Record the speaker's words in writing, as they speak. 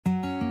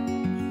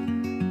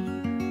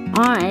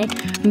I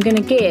am going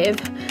to give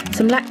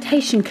some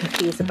lactation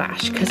cookies a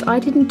bash because I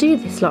didn't do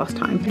this last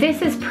time.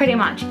 This is pretty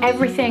much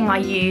everything I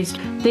used.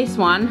 This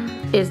one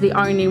is the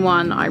only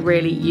one I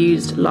really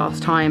used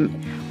last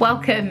time.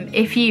 Welcome.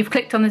 If you've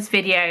clicked on this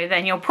video,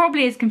 then you're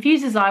probably as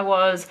confused as I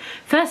was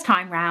first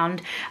time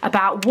round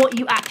about what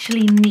you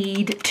actually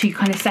need to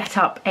kind of set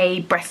up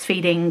a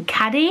breastfeeding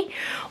caddy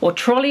or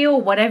trolley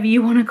or whatever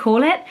you want to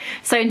call it.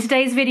 So in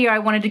today's video, I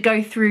wanted to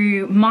go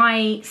through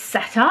my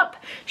setup,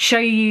 show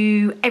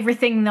you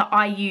everything that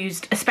I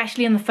used,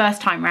 especially in the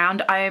first time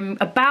round. I'm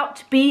about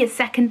to be a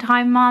second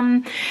time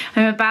mum.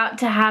 I'm about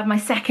to have my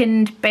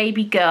second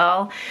baby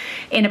girl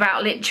in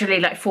about literally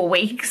like 4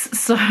 weeks.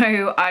 So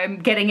I'm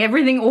getting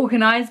everything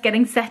organised,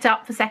 getting set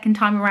up for second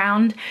time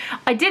around.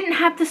 I didn't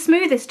have the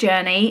smoothest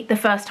journey the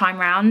first time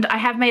round. I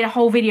have made a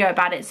whole video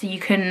about it, so you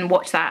can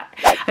watch that.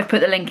 I've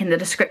put the link in the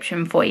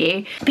description for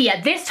you. But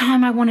yeah, this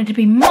time I wanted to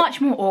be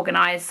much more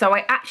organised, so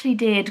I actually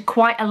did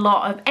quite a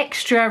lot of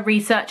extra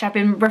research. I've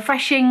been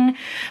refreshing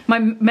my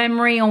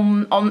memory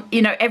on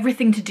you know,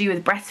 everything to do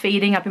with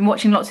breastfeeding. I've been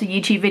watching lots of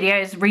YouTube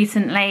videos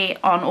recently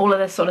on all of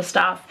this sort of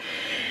stuff.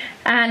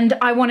 And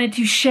I wanted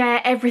to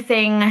share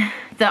everything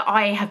that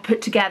I have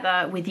put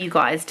together with you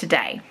guys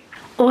today.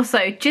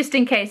 Also, just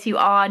in case you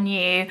are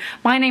new,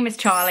 my name is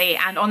Charlie,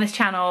 and on this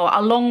channel,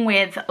 along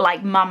with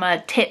like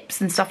mama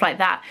tips and stuff like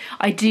that,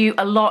 I do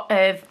a lot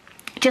of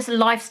just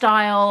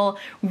lifestyle,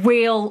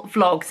 real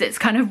vlogs. It's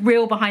kind of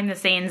real behind the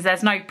scenes.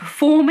 There's no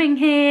performing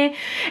here.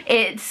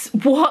 It's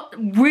what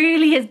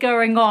really is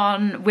going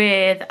on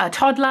with a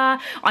toddler.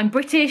 I'm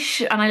British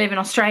and I live in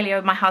Australia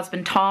with my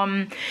husband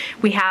Tom.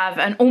 We have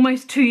an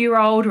almost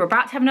 2-year-old. We're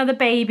about to have another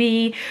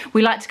baby.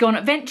 We like to go on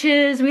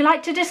adventures. We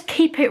like to just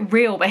keep it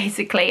real,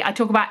 basically. I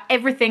talk about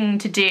everything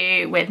to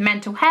do with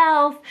mental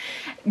health,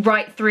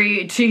 right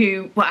through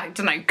to, well, I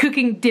don't know,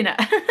 cooking dinner.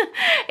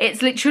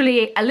 It's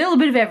literally a little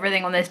bit of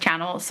everything on this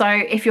channel. So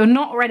if you're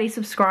not already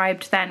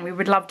subscribed, then we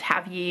would love to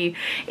have you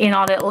in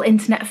our little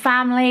internet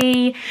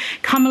family.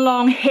 Come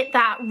along, hit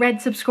that red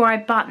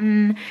subscribe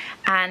button,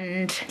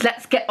 and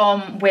let's get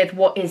on with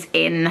what is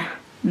in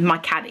my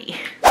caddy.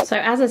 So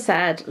as I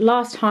said,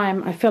 last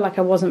time I feel like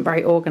I wasn't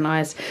very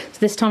organised. So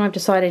this time I've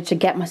decided to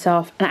get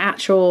myself an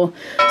actual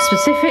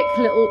specific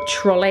little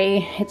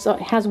trolley. It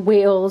has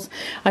wheels.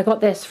 I got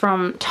this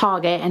from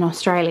Target in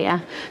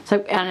Australia.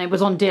 So, and it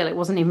was on deal, it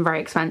wasn't even very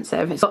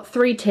expensive. It's got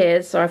 3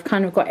 tiers, so I've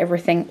kind of got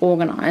everything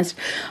organised.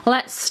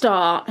 Let's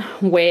start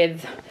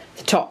with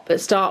the top.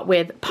 Let's start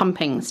with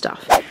pumping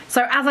stuff.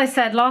 So as I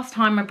said last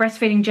time, my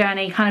breastfeeding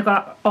journey kind of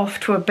got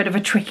off to a bit of a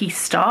tricky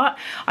start.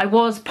 I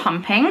was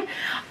pumping.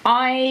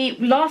 I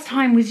last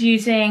time was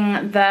using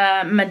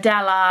the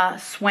Medela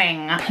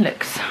swing.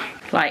 Looks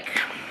like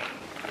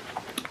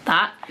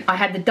that. I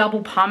had the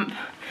double pump.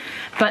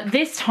 But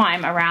this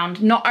time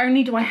around, not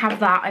only do I have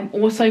that, I'm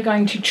also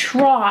going to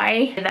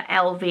try the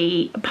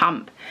Elvie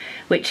Pump,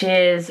 which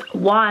is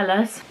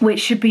wireless,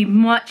 which should be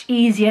much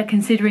easier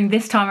considering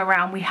this time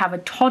around we have a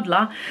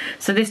toddler.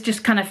 So this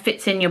just kind of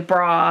fits in your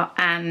bra,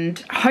 and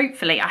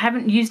hopefully, I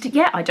haven't used it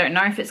yet. I don't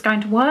know if it's going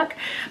to work,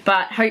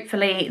 but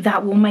hopefully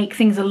that will make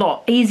things a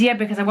lot easier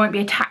because I won't be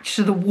attached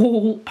to the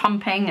wall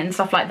pumping and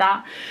stuff like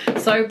that.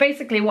 So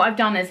basically what I've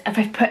done is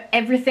I've put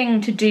everything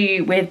to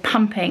do with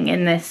pumping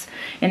in this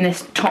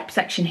top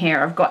section here.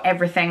 I've got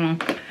everything,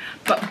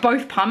 but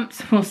both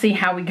pumps. We'll see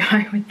how we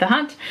go with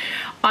that.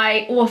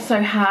 I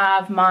also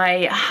have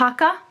my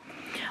Hakka.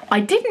 I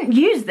didn't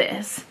use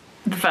this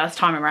the first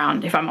time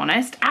around, if I'm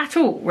honest, at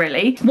all,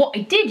 really. What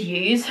I did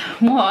use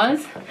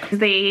was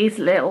these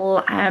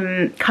little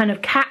kind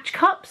of catch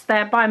cups.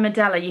 They're by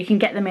Medela. You can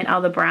get them in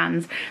other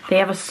brands. They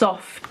have a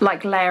soft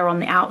like layer on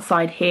the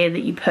outside here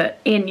that you put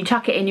in, you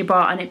tuck it in your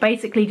bra, and it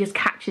basically just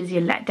catches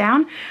your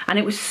letdown, and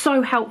it was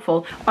so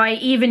helpful. I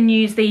even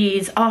used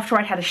these after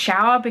I'd had a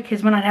shower,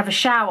 because when I'd have a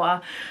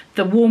shower,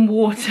 the warm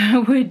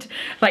water would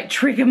like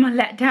trigger my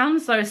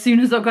letdown. So as soon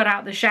as I got out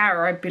of the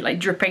shower, I'd be like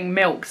dripping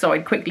milk. So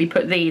I'd quickly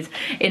put these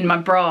in my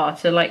bra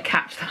to like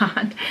catch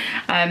that.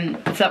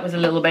 So that was a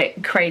little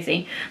bit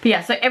crazy. But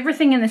yeah, so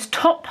everything in this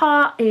top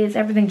part is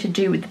everything to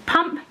do with the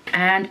pump.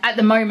 And at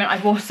the moment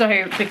I've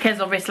also, because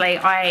obviously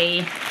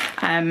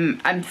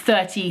I'm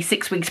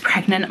 36 weeks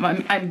pregnant,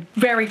 I'm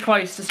very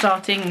close to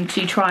starting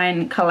to try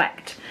and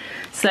collect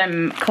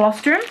some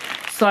colostrum.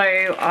 So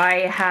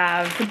I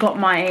have got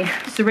my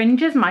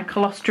syringes, my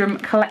colostrum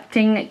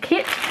collecting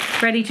kit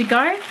ready to go.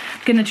 I'm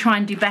gonna try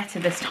and do better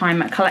this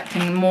time at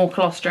collecting more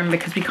colostrum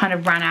because we kind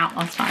of ran out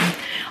last time.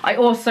 I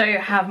also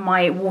have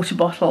my water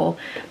bottle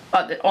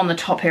on the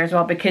top here as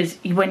well, because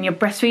when you're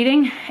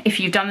breastfeeding, if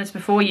you've done this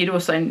before, you'd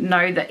also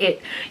know that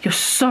you're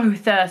so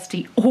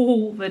thirsty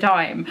all the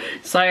time.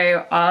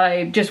 So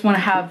I just want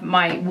to have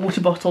my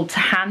water bottle to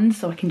hand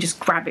so I can just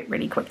grab it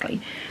really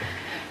quickly.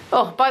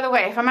 Oh, by the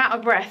way, if I'm out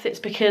of breath, it's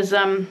because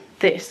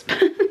this.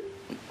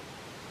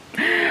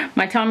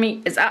 My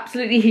tummy is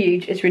absolutely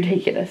huge, it's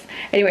ridiculous.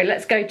 Anyway,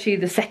 let's go to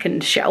the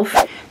second shelf.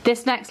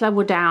 This next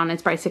level down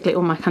is basically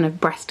all my kind of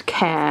breast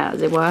care,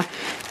 as it were.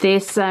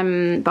 This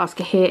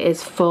basket here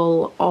is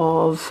full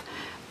of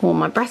all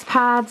my breast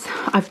pads.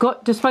 I've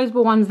got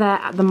disposable ones there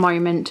at the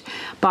moment,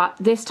 but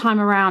this time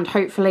around,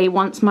 hopefully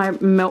once my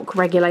milk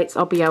regulates,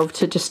 I'll be able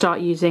to just start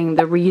using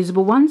the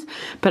reusable ones.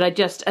 But I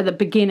just, at the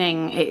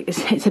beginning,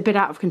 it's a bit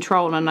out of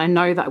control, and I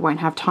know that I won't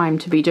have time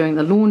to be doing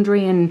the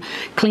laundry and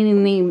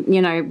cleaning the,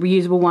 you know,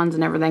 reusable ones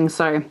and everything.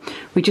 So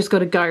we just got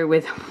to go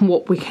with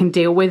what we can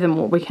deal with and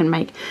what we can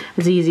make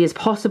as easy as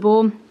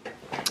possible.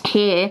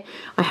 Here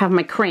I have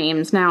my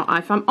creams. Now,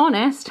 if I'm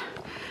honest,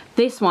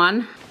 this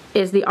one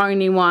is the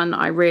only one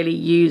I really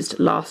used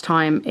last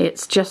time.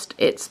 It's just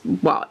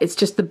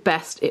the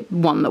best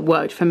one that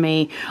worked for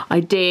me.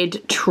 I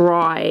did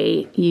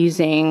try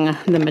using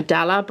the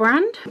Medela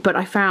brand, but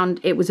I found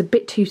it was a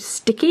bit too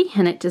sticky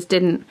and it just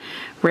didn't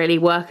really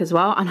work as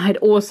well. And I'd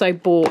also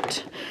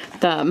bought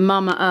the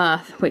Mama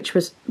Earth, which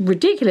was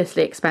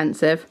ridiculously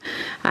expensive.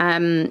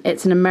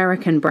 It's an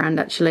American brand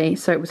actually,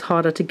 so it was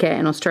harder to get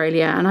in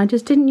Australia, and I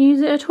just didn't use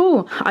it at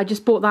all. I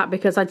just bought that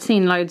because I'd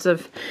seen loads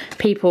of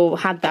people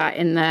had that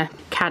in their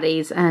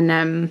caddies,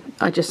 and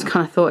I just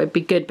kind of thought it'd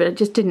be good, but it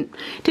just didn't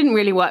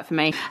really work for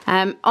me.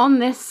 On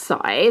this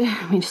side,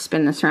 let me just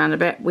spin this around a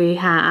bit, we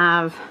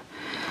have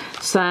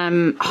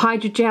some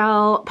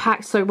hydrogel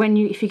packs. So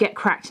if you get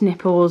cracked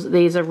nipples,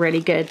 these are really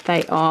good.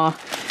 They are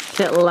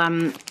little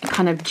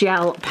kind of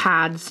gel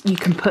pads. You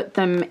can put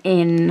them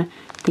in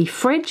the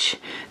fridge,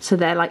 so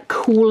they're like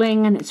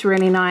cooling, and it's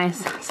really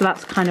nice. So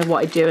that's kind of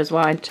what I do as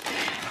well. I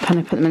kind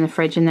of put them in the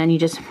fridge, and then you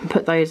just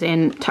put those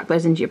in, tuck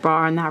those into your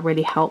bra, and that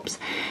really helps.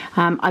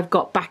 I've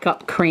got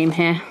backup cream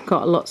here.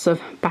 Got lots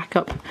of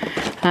backup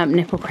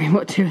nipple cream.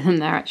 Got 2 of them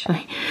there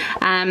actually.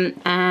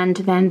 And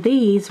then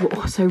these were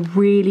also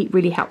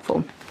really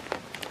helpful.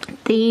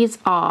 These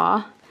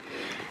are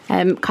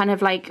kind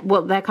of like,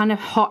 well, they're kind of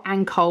hot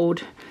and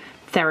cold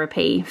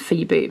therapy for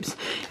your boobs.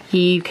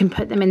 You can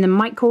put them in the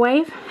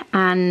microwave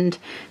and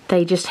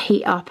they just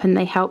heat up, and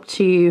they help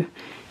to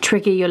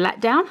trigger your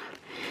letdown.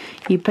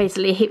 You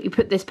basically you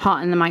put this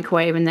part in the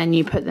microwave, and then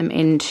you put them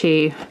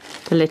into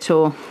the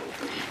little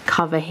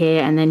cover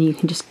here, and then you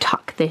can just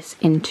tuck this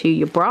into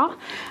your bra.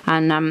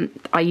 And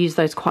I used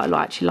those quite a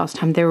lot actually last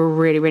time. They were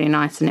really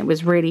nice, and it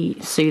was really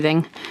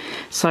soothing.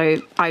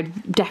 So I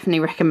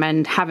definitely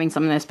recommend having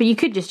some of this, but you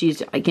could just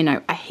use, like, you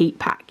know, a heat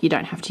pack. You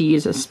don't have to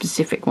use a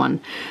specific one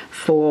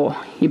for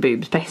your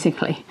boobs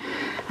basically.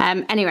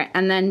 Anyway,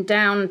 and then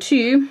down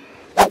to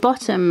the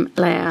bottom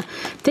layer.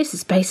 This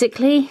is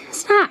basically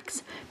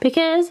snacks,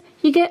 because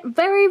you get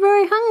very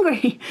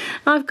hungry.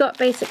 I've got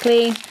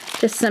basically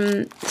just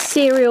some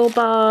cereal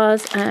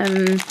bars.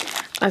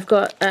 I've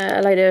got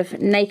a load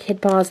of Naked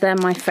bars. They're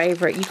my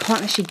favourite. You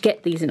can't actually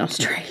get these in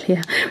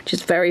Australia, which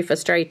is very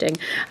frustrating.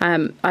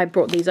 I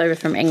brought these over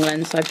from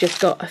England, so I've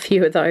just got a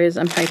few of those.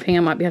 I'm hoping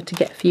I might be able to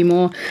get a few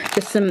more.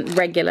 Just some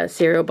regular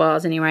cereal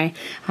bars anyway,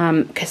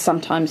 because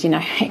sometimes, you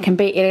know,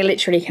 it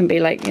literally can be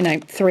like, you know,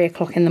 3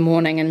 o'clock in the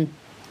morning, and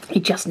you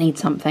just need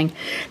something.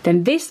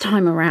 Then this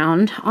time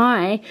around,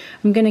 I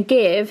am going to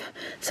give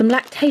some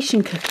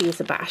lactation cookies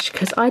a bash,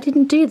 because I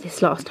didn't do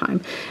this last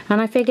time, and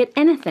I figured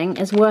anything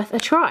is worth a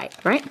try,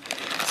 right?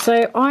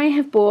 So I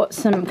have bought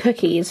some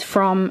cookies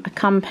from a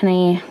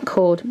company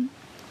called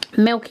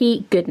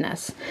Milky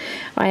Goodness.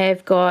 I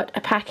have got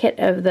a packet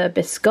of the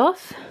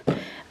Biscoff.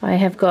 I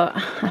have got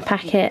a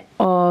packet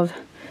of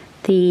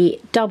the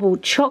double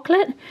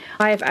chocolate.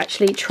 I've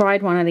actually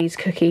tried one of these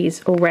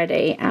cookies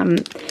already,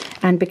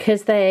 and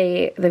because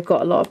they've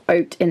got a lot of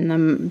oat in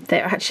them,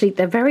 they're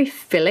very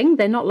filling.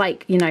 They're not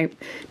like, you know,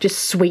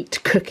 just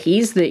sweet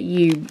cookies that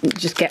you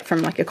just get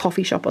from like a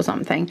coffee shop or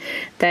something.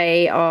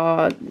 They're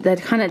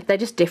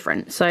just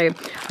different. So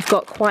I've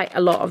got quite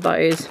a lot of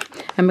those,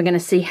 and we're going to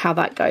see how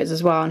that goes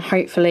as well, and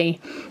hopefully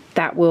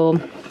that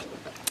will,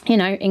 you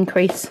know,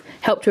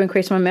 help to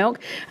increase my milk.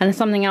 And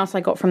something else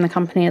I got from the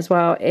company as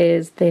well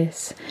is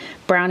this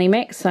brownie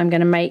mix. So I'm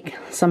going to make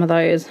some of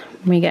those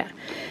when we get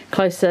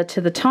closer to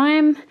the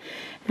time.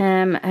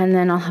 And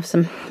then I'll have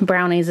some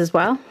brownies as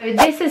well. So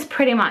this is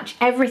pretty much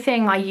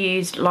everything I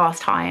used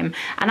last time,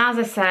 and as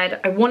I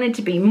said, I wanted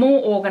to be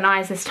more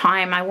organized this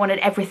time. I wanted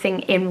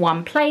everything in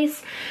one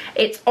place.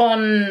 It's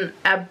on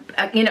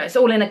you know, it's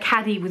all in a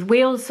caddy with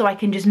wheels, so I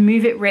can just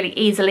move it really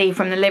easily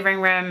from the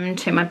living room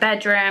to my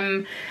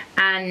bedroom.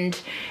 And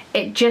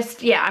it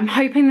just, yeah, I'm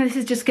hoping this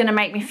is just going to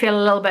make me feel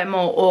a little bit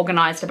more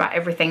organized about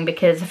everything,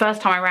 because the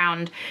first time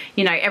around,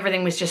 you know,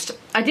 everything was just,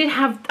 I did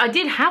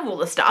have all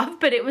the stuff,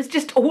 but it was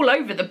just all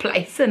over the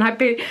place. And I'd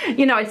be,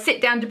 you know, I'd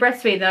sit down to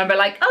breastfeed and I'd be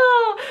like,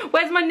 oh,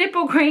 where's my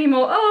nipple cream?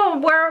 Or,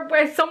 oh,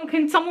 where's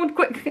someone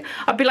quick,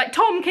 I'd be like,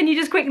 Tom, can you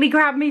just quickly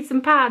grab me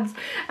some pads?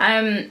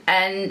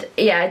 And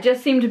yeah, it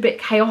just seemed a bit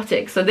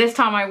chaotic. So this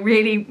time I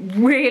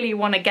really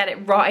want to get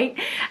it right,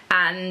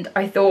 and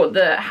I thought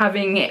that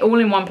having it all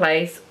in one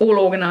place, all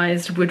organised,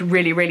 would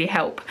really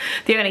help.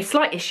 The only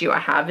slight issue I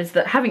have is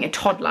that having a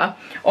toddler,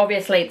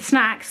 obviously the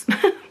snacks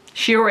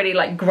she already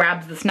like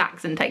grabs the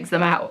snacks and takes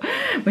them out,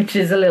 which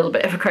is a little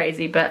bit of a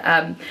crazy, but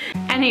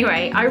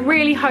anyway, I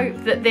really hope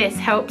that this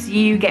helps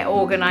you get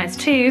organized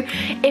too.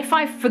 If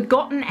I've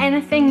forgotten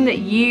anything that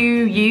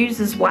you use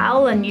as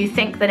well and you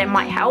think that it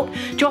might help,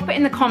 drop it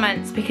in the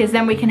comments, because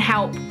then we can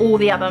help all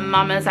the other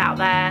mamas out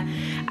there.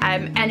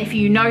 And if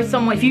you know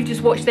someone, if you've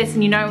just watched this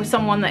and you know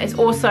someone that is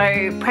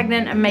also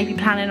pregnant and maybe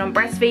planning on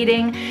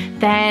breastfeeding,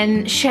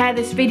 then share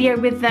this video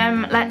with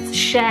them. Let's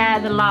share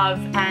the love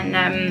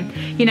and,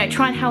 you know,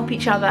 try and help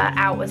each other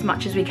out as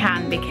much as we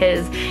can,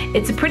 because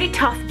it's a pretty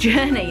tough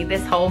journey,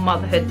 this whole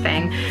motherhood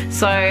thing.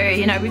 So,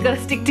 you know, we've got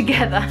to stick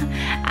together.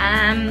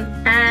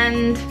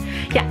 And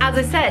yeah, as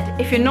I said,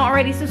 if you're not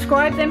already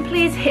subscribed, then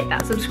please hit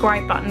that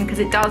subscribe button, because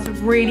it does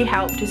really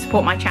help to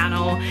support my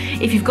channel.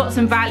 If you've got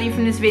some value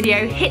from this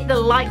video, hit the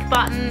like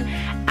button,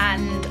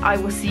 and I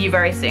will see you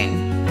very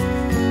soon.